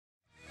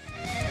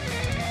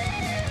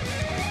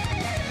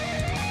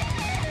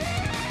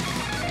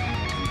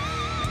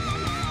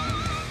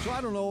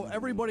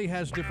everybody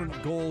has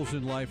different goals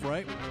in life,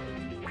 right?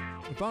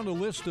 I found a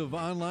list of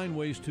online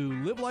ways to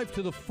live life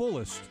to the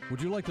fullest.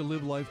 Would you like to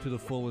live life to the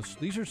fullest?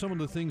 These are some of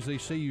the things they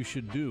say you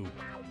should do.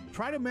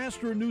 Try to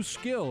master a new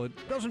skill. It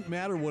doesn't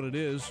matter what it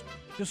is.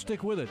 Just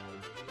stick with it.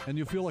 And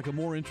you'll feel like a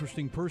more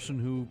interesting person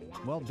who,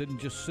 well, didn't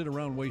just sit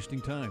around wasting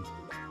time.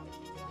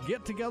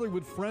 Get together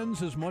with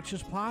friends as much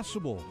as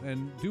possible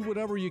and do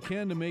whatever you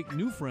can to make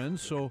new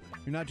friends so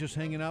you're not just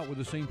hanging out with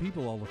the same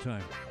people all the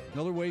time.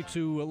 Another way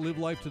to live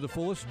life to the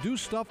fullest, do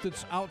stuff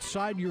that's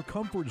outside your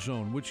comfort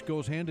zone, which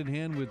goes hand in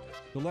hand with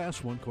the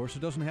last one, of course.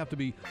 It doesn't have to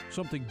be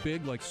something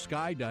big like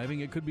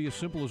skydiving. It could be as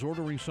simple as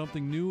ordering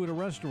something new at a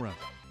restaurant.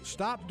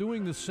 Stop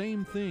doing the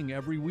same thing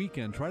every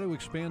weekend. Try to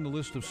expand the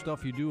list of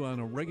stuff you do on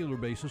a regular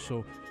basis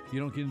so you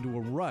don't get into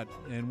a rut.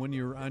 And when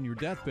you're on your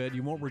deathbed,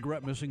 you won't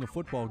regret missing a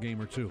football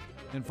game or two.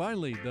 And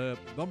finally, the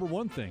number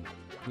one thing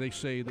they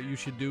say that you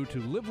should do to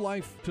live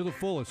life to the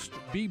fullest,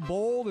 be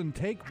bold and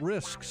take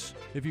risks.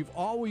 If you've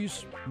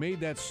always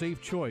made that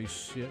safe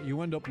choice,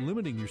 you end up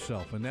limiting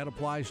yourself. And that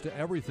applies to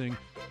everything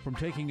from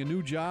taking a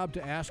new job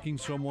to asking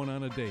someone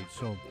on a date.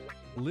 So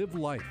live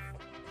life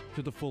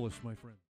to the fullest, my friend.